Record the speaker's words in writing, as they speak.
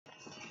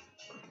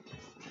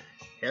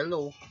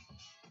Hello,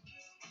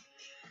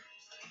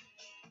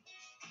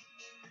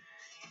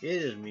 it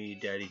is me,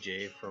 Daddy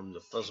J from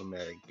the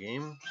Fuzzlematic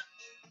Games.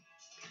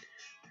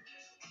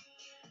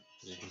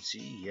 As you can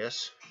see,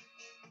 yes,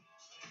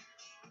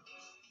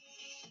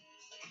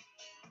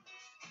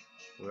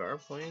 we are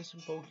playing some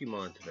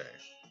Pokemon today.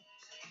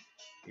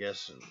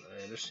 Yes,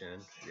 I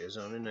understand, it is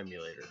on an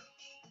emulator.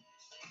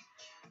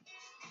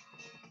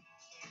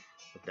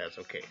 But that's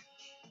okay.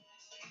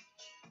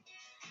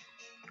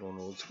 Going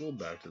old school,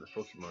 back to the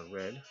Pokemon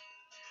Red.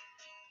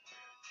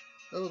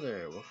 Hello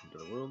there, welcome to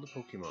the world of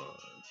Pokemon.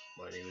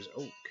 My name is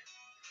Oak.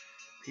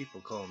 People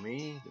call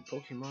me the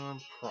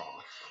Pokemon Prof.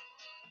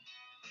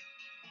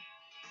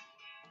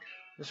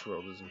 This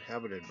world is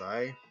inhabited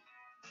by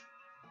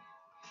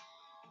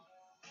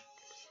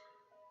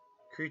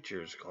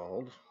creatures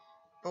called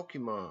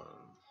Pokemon.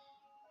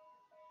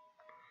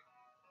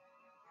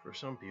 For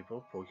some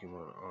people,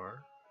 Pokemon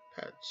are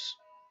pets.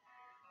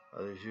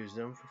 Others use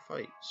them for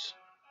fights.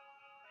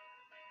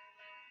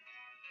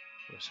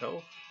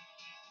 Myself,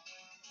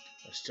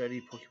 I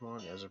study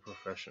Pokemon as a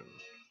profession.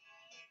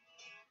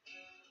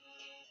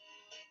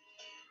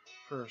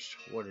 First,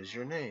 what is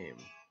your name?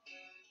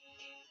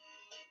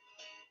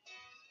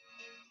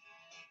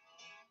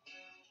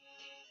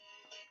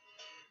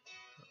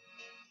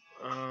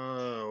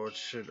 What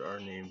should our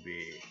name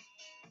be?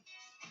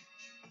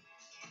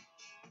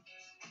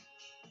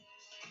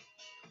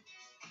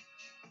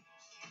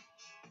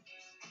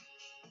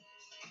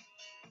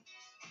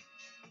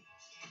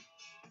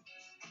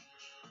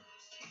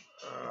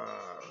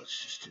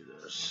 Let's just do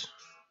this.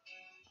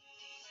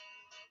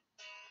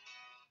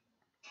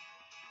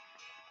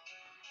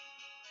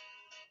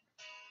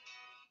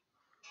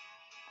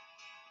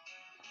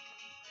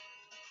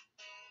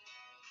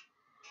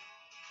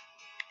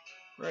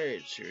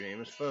 Right, so your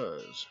name is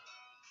Fuzz.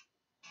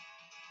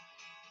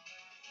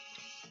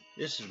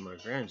 This is my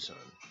grandson.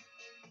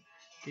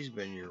 He's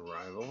been your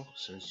rival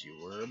since you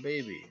were a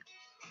baby.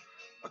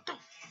 What the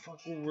fuck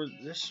were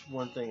this?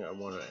 One thing I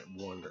want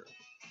to wonder.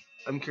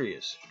 I'm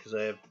curious because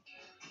I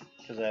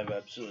have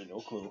absolutely no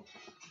clue.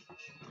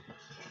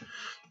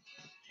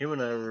 Him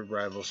and I were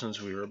rivals since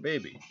we were a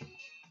baby.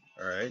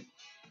 All right.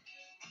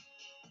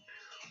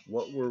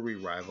 What were we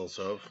rivals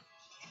of?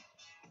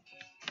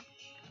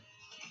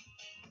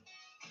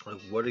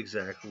 Like, what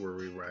exactly were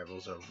we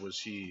rivals of?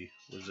 Was it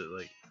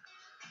like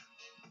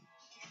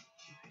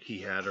he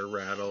had a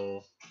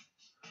rattle,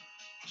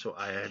 so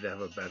I had to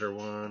have a better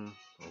one,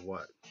 or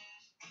what?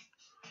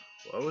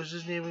 What was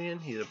his name again?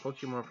 He's a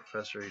Pokemon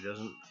professor. He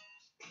doesn't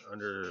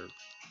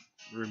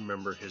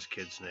remember his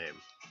kid's name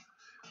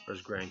or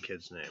his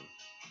grandkid's name.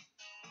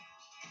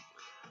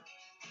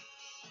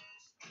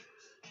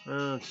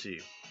 Let's see.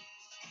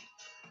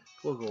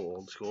 We'll go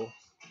old school.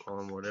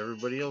 Call him what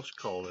everybody else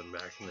called him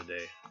back in the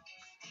day.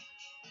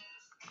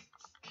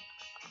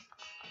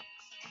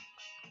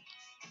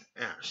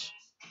 Ass.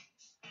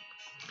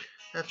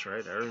 That's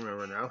right, I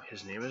remember now.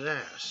 His name is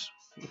Ass.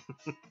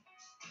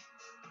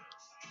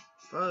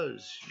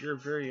 Fuzz, your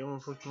very own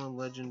Pokemon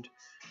legend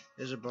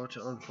is about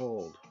to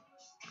unfold.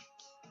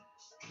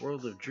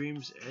 World of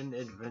dreams and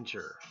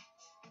adventure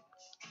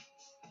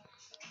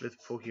with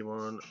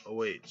Pokemon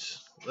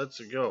awaits. Let's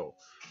go.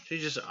 She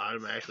just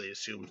automatically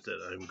assumes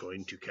that I'm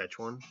going to catch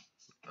one,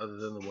 other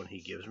than the one he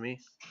gives me.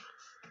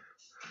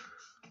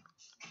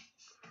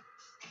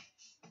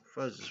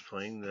 Fuzz is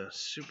playing the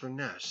Super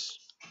NES.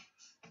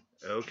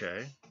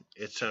 Okay,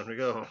 it's time to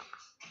go.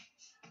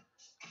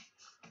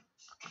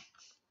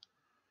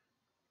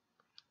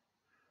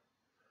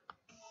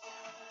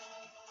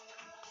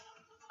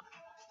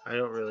 I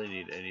don't really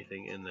need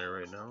anything in there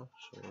right now,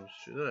 so let's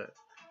do that.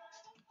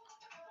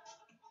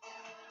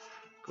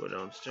 Go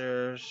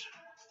downstairs.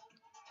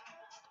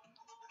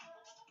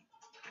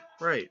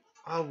 Right,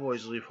 all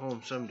boys leave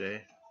home someday.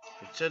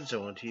 It said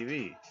so on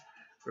TV.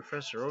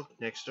 Professor Oak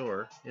next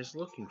door is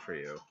looking for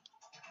you.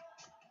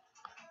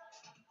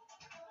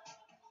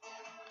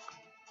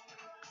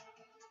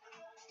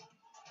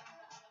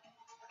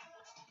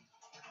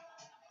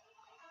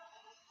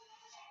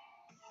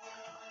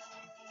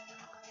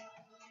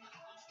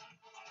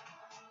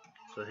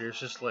 So here's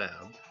his lab.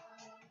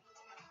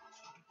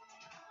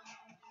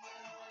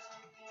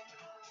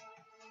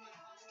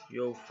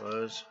 Yo,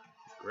 Fuzz,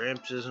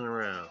 Gramps isn't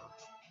around.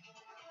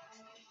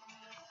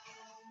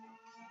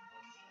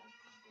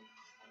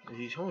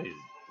 He told me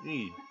to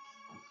need.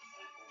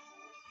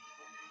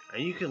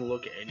 And you can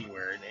look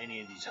anywhere in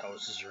any of these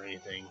houses or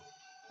anything.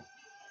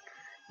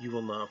 You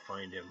will not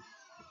find him.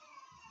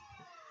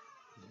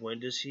 When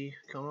does he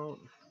come out?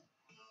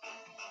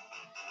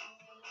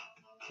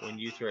 When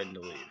you threaten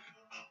to leave.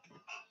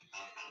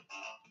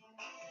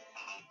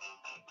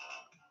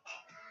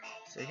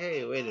 Say,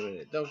 hey, wait a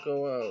minute, don't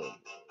go out.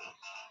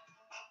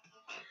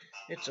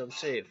 It's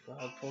unsafe.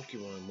 Wild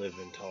Pokemon live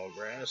in tall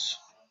grass.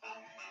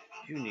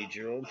 You need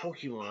your own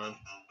Pokemon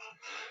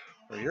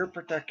for your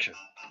protection.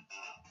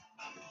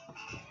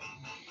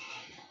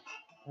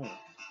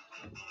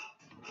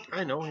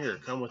 I know, here,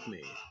 come with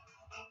me.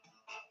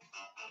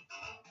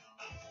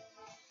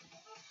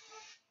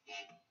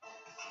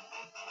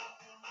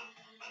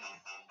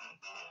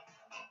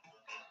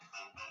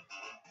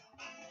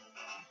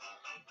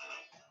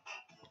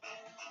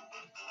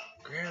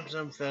 Gramps,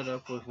 I'm fed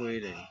up with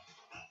waiting.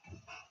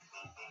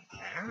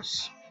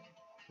 Ass?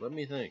 Let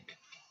me think.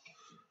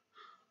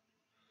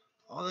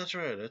 Oh, that's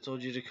right. I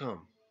told you to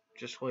come.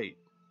 Just wait.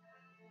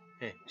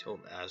 Hey,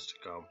 told Ass to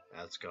come.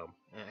 Ass come.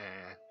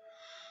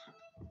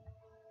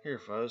 Here,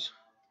 Fuzz.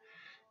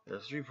 There are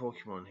 3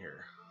 Pokemon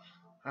here.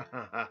 Ha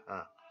ha ha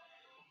ha.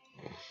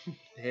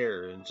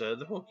 Here, inside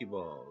the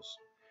Pokeballs.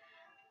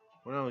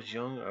 When I was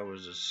young, I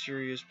was a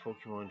serious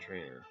Pokemon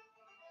trainer.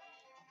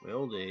 In my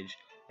old age,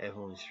 I have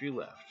only 3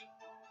 left.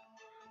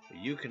 But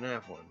you can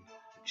have one.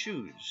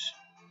 Choose.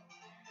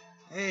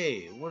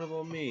 Hey, what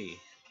about me?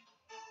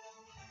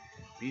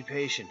 Be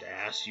patient,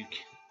 Ass.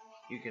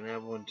 You can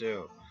have one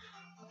too.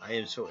 I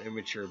am so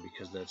immature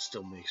because that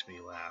still makes me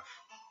laugh.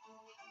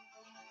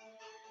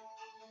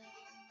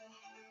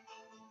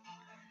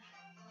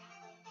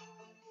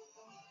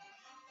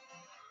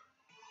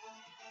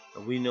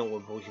 We know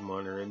what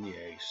Pokemon are in the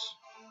eggs.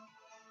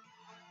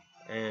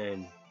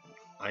 And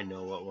I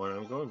know what one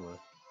I'm going with.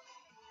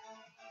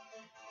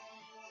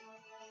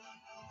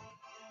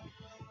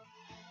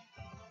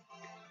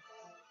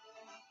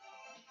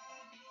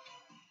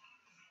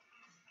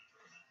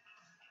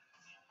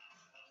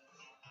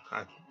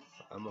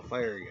 I'm a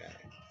fire guy.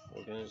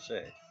 What can I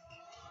say?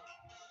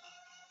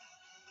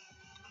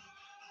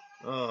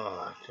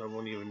 Oh, I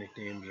won't give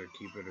nicknames or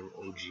keep it an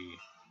OG.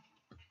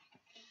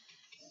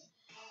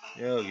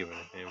 Yeah, I'll give it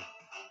a nickname.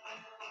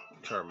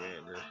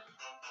 Charmander.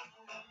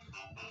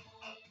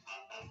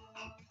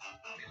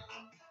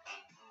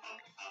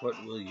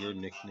 What will your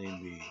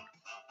nickname be?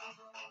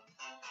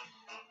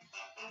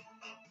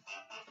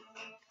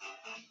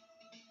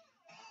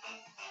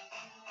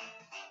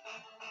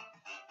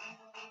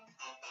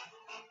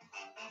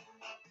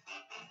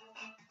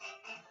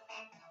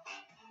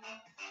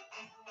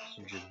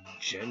 Since you're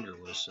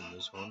genderless in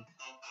this one.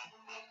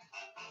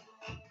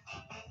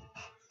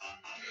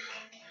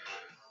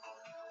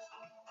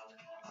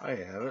 I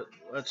have it.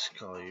 Let's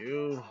call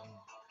you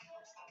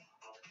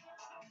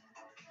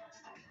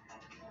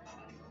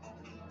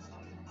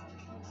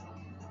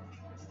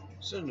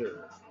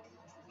Cinder.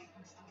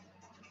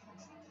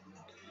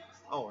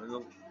 Oh, and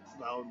the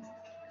loud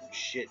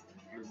shit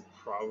you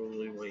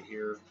probably might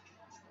hear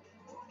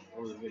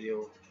on the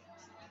video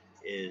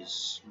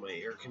is my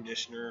air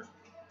conditioner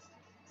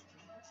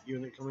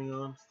unit coming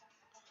on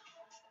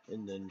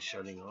and then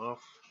shutting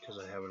off because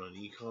I have it on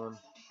econ.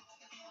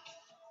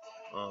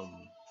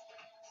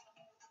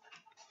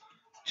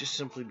 Just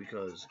simply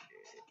because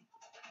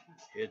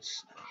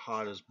it's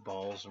hot as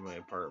balls in my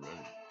apartment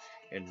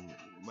and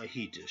my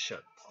heat is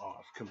shut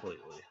off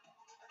completely.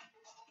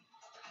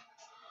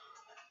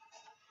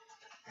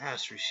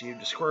 Ass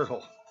received a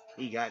Squirtle.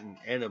 He got an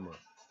enema.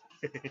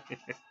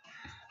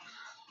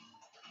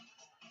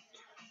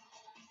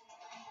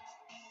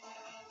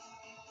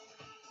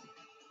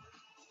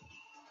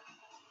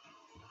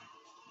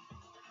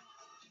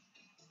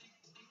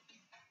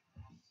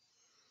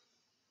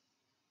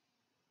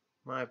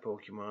 My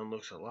Pokemon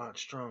looks a lot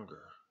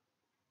stronger.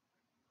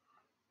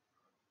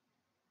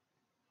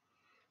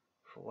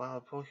 If a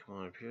wild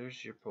Pokemon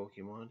appears, your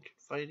Pokemon can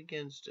fight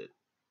against it.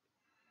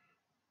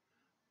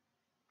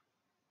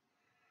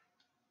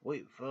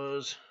 Wait,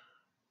 Fuzz.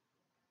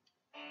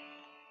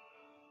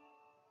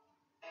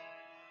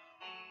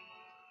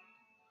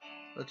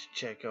 Let's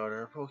check out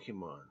our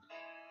Pokemon.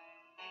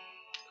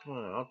 Come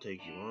on, I'll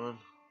take you on.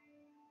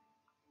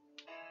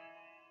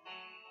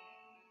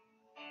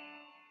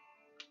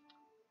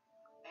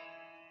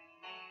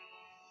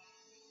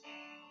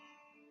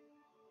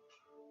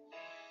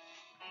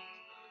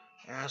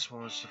 Ass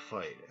wants to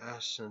fight.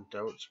 Ass sent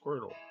out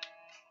Squirtle.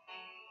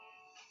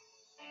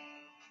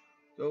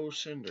 Go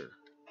Cinder.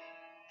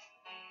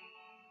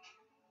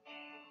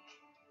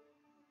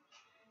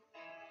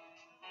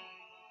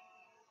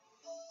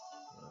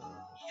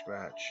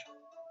 Scratch.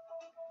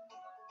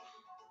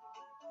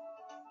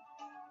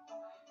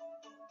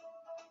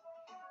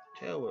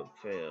 Tail Whip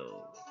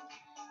failed.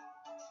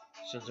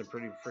 Since I'm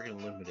pretty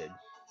freaking limited.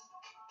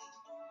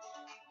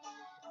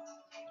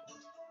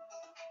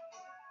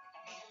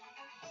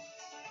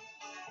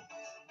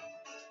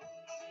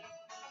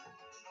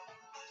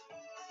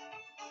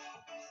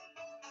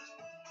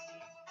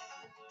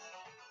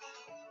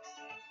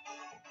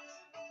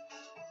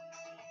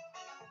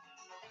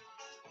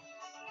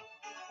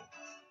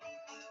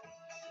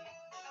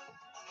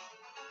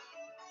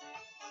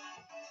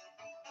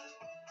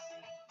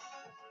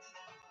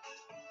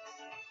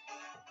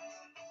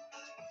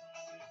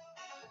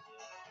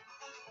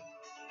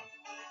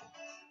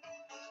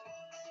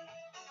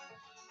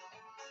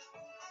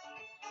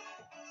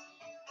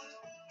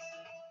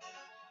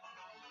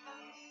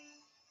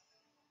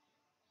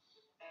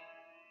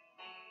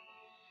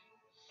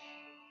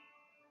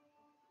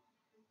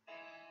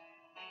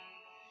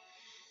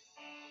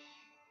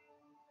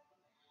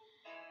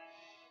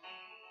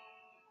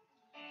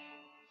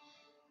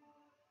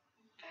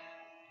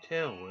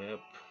 Tail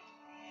Whip.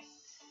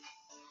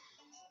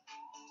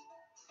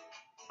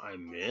 I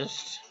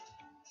missed.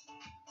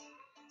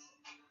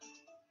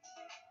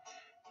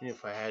 And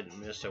if I hadn't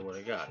missed, I would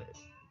have got it.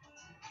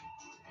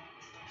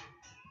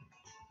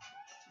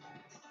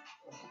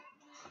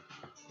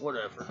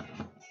 Whatever.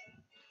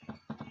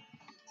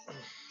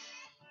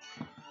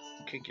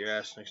 Kick your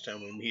ass next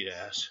time we meet,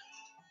 ass.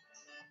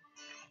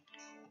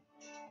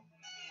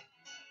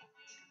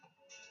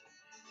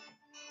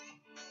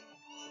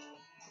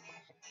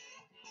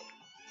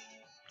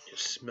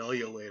 Smell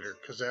you later,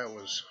 because that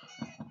was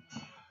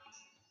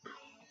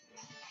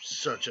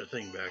such a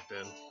thing back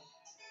then.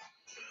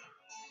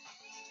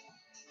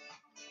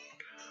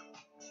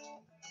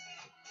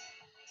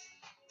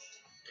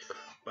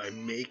 By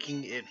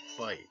making it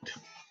fight.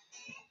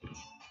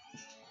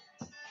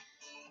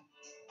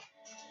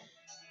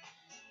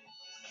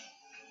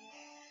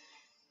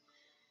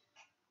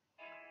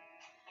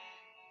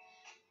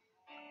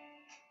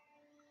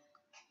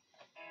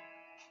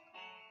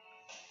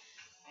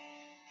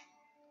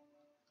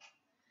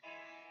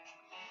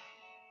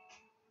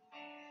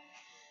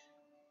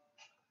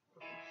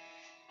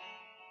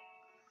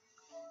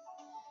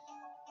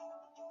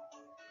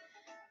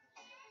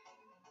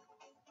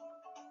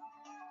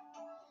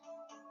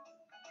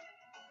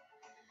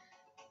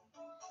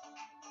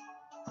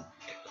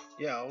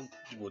 Yeah, I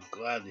would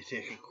gladly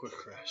take a quick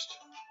rest.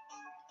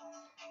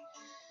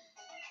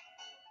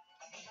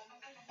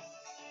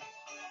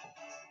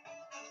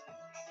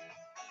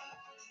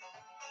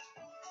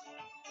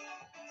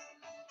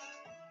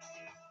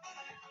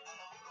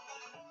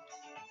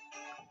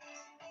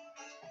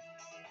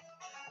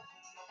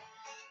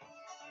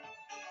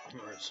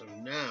 Alright, so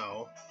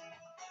now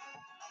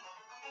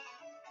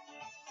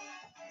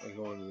I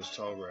go into this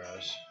tall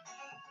grass.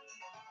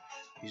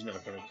 He's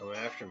not going to come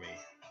after me.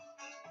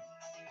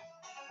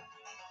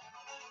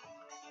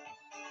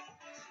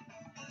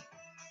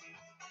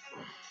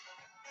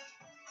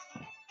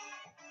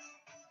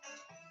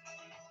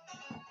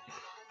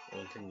 The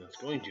only thing that's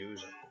going to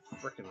is a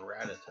frickin'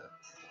 Rattata.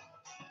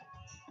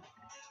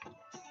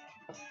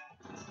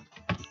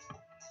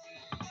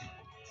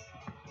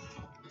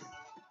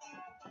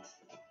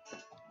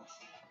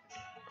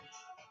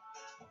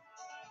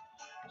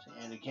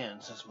 And again,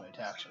 since my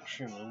attacks are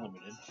extremely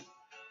limited,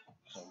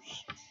 because I'm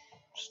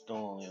still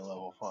only a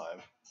level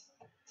 5,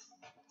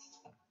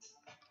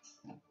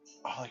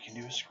 all I can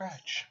do is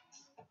scratch.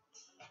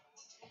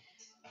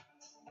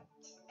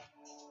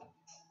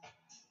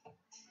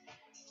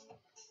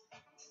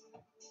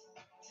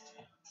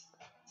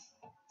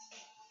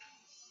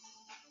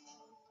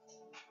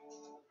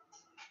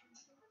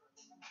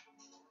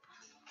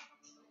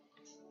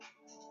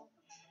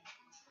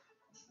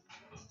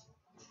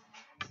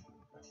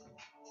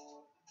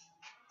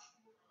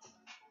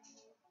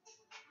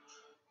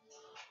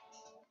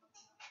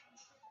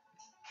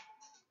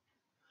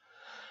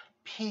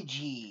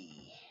 Pidgey.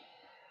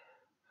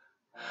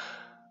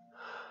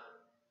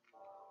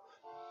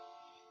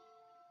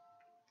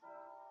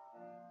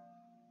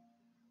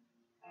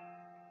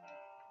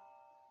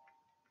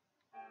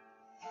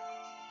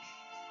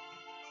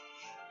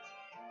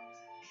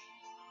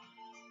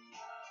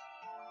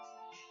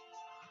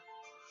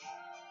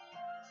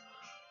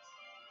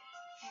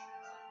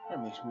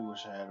 That makes me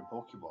wish I had a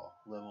Pokeball.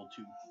 Level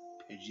 2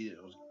 Pidgey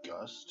that was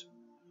Gust.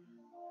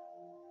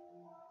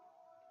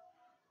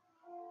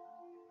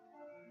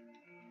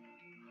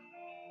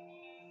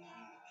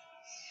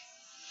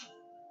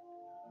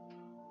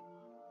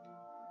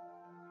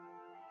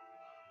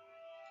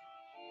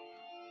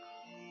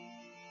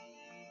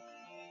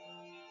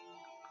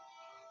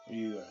 What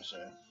do you guys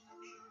say?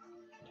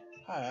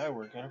 Hi, I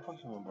work at a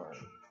Pokemon bar.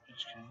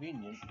 It's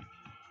convenient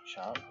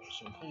shop,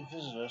 so please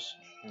visit us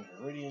in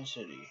Viridian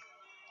City.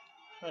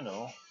 I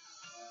know.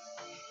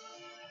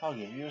 I'll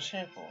give you a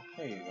sample.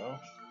 Here you go.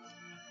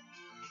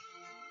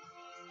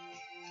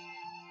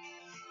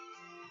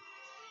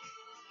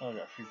 Oh, I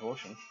got a free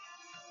potion.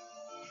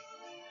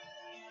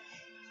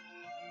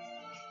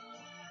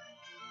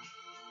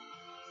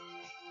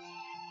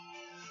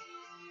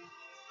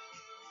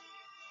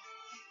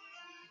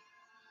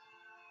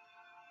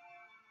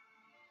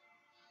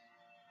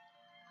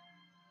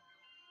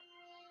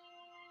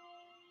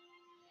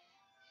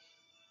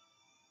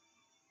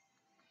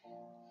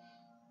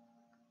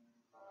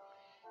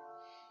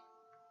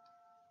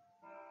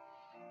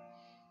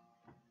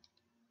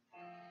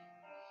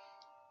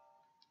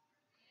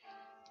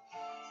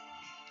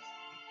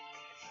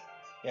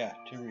 Yeah,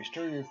 to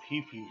restore your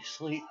PP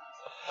sleep.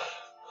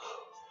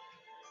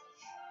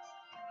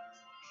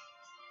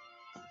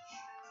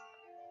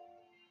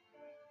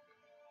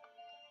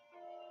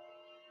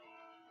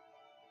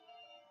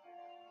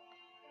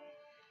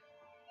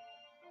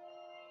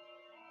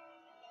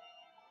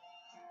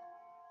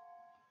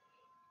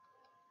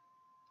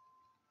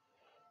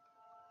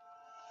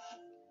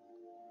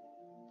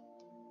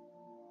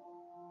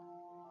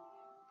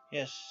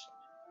 Yes,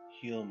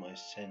 heal my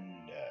sender.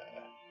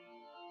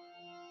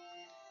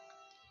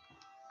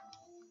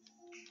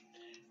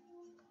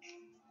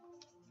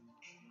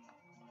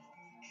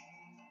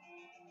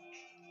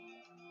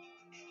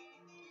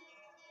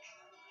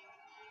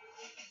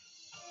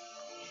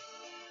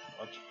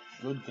 That's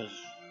good because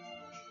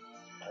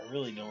I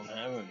really don't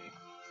have any.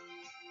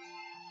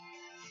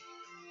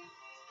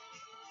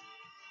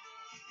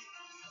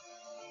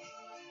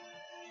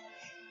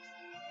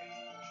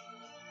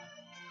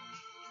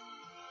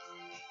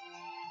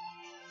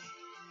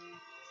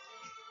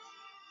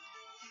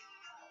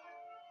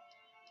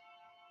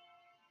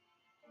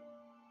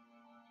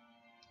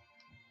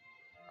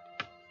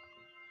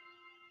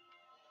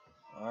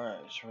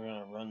 So we're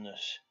going to run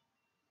this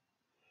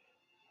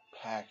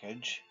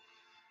package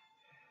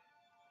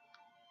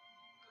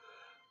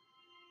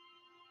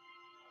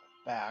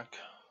back.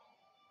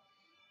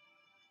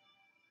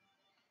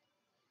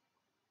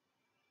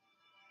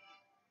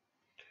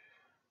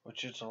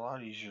 Which it's a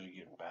lot easier to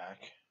get back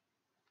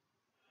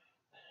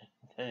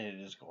than it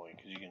is going,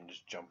 because you can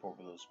just jump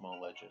over those small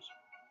ledges.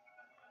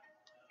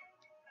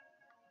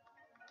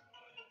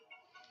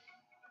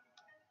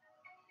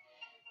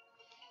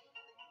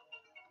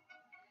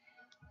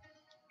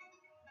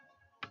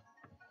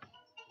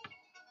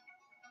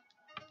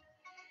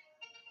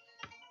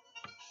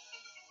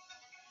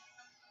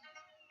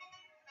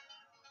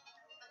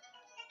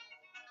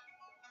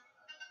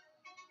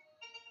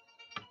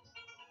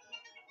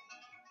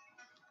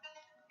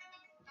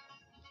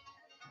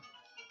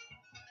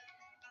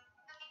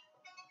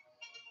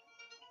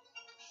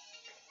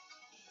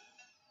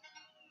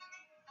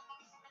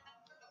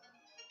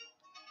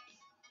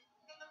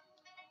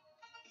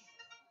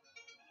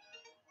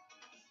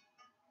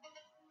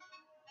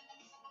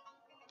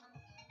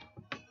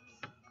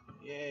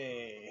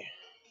 Yay!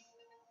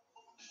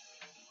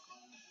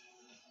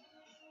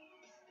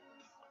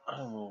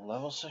 I'm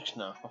level 6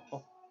 now.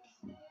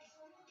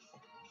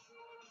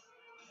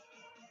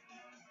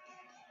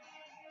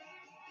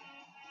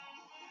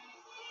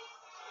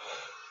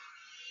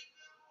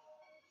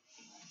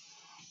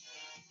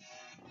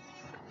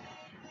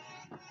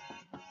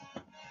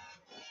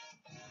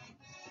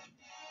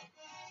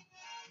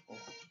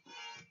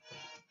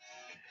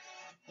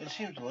 It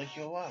seems to like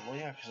you a lot. Well,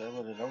 yeah, because I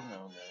let it out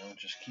now and then. I don't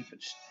just keep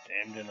it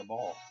stammed in a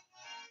ball.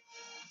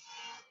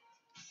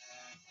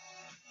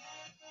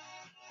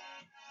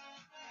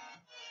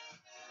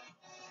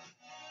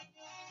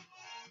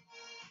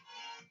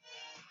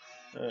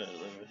 Look at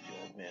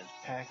the old man's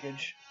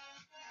package.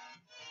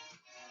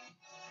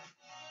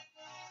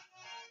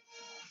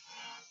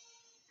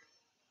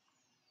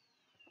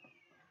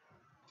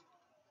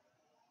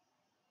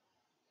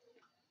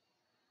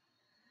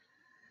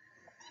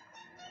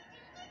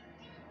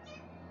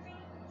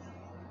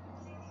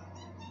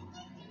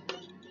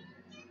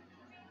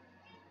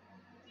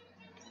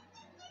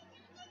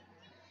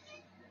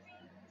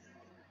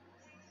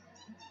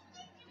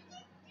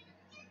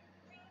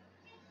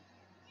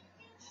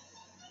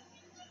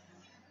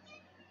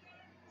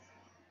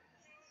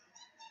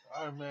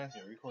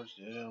 Automatically records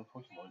data on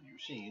Pokemon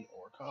you've seen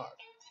or caught.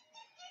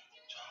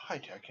 It's a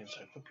high-tech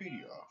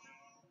encyclopedia.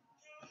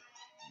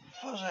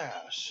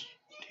 Fuzzass!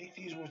 Take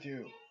these with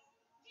you.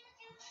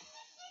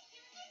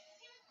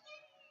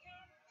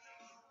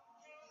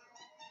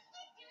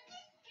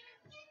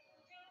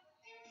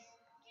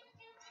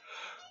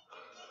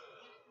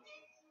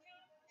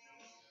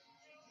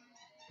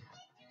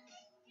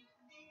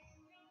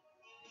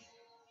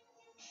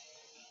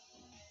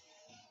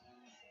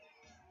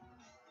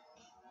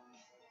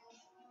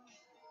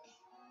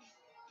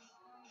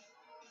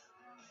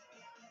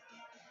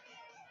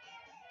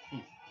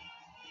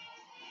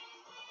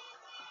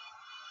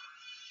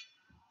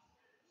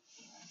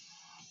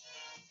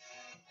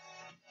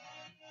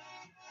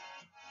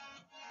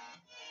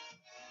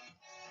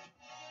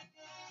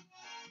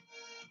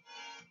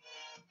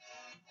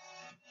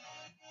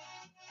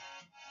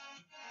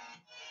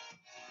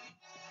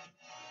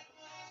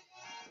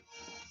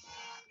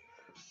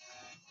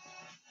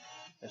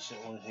 That's the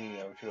only thing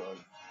I would feel like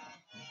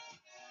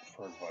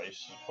for advice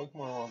is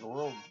Pokemon around the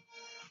world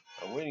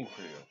are waiting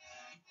for you.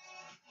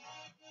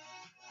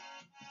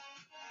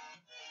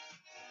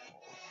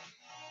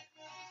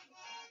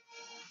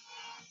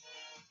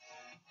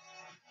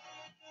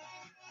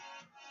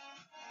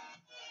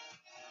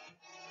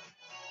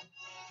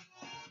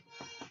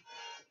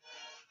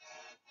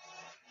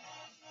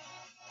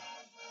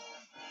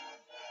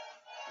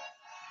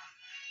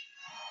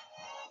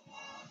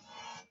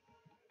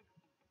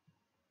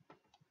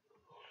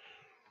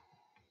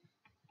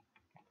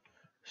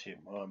 See if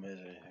Mom has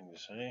anything to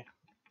say.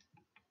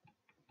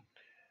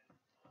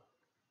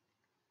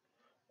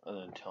 Other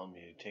than telling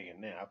me to take a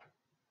nap.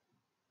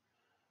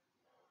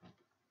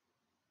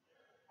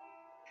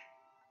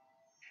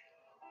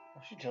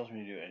 If she tells me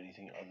to do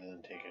anything other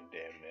than take a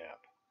damn nap.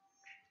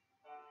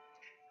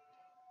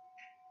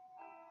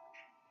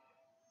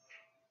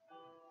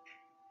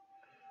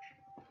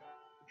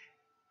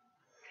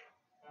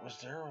 Was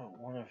there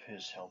one of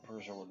his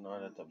helpers or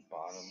whatnot at the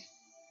bottom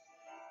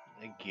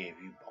that gave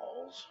you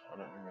balls? I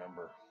don't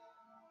remember.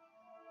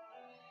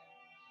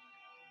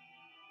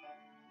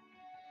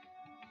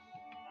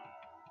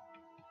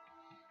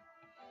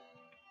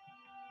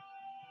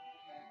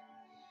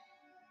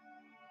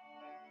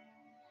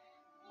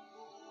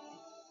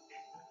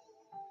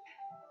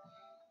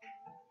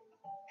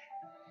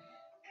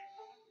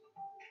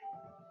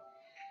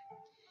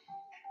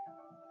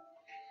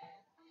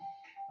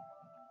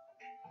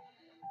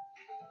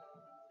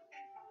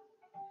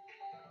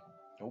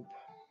 Nope.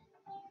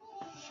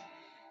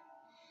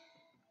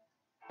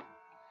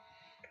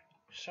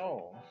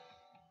 So,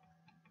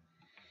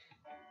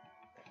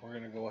 we're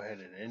going to go ahead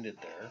and end it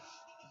there.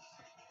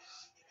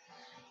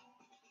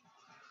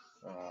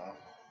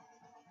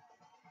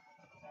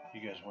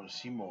 If you guys want to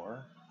see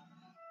more,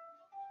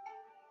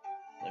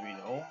 let me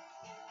know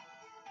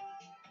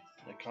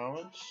in the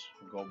comments.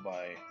 I go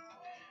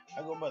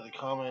by the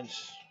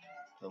comments,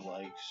 the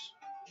likes,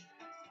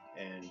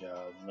 and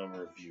the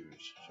number of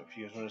views. So if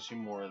you guys want to see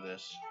more of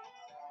this,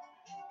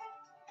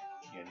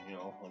 again,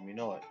 let me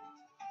know it.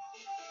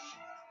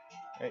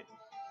 Right.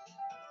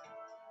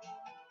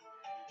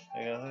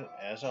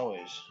 As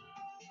always,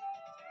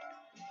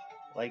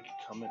 like,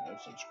 comment, and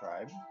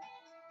subscribe.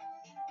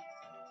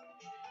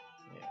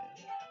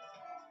 And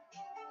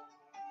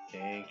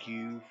thank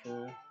you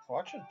for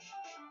watching.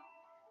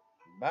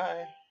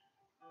 Bye.